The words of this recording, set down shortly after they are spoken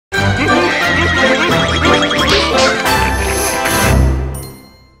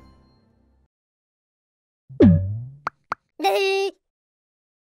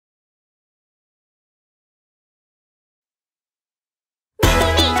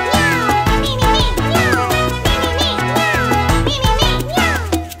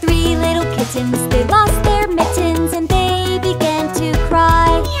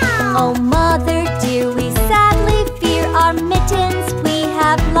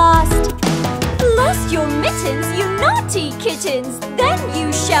kittens, you naughty kittens! Then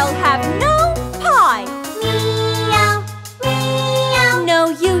you shall have no pie! Meow, meow. No,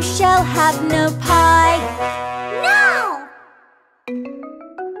 you shall have no pie! No!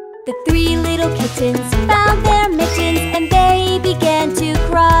 The three little kittens found their mittens and they began to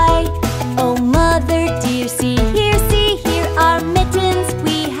cry. Oh, mother dear, see here our mittens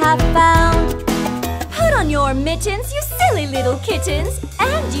we have found. Put on your mittens, you silly little kittens,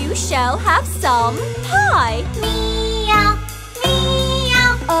 and you shall have some pie. Meow,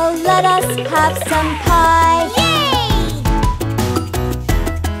 meow. Oh, let us have some pie. Yay!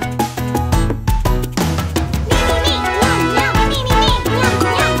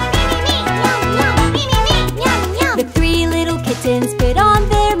 The three little kittens put on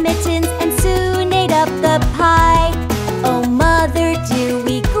their mittens and soon ate up the pie. Oh, mother dear,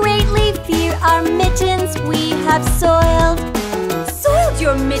 we greatly fear our mittens we have soiled. Soiled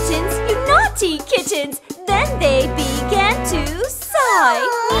your mittens, you naughty kittens! Then they began to sigh.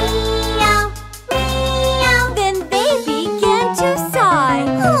 Meow, meow. Then they began to sigh.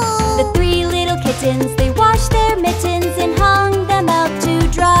 Oh. The three little kittens, they washed their mittens and hung them out to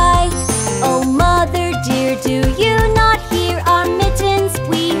dry. Oh, mother dear, do you not hear our mittens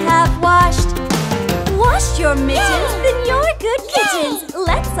we have washed? Washed your mittens? Yay! Then you're good kittens. Yay!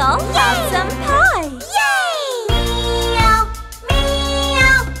 Let's all have Yay! some pie. Yay! Meow,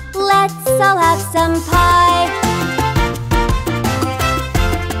 meow. Let's all have some pie.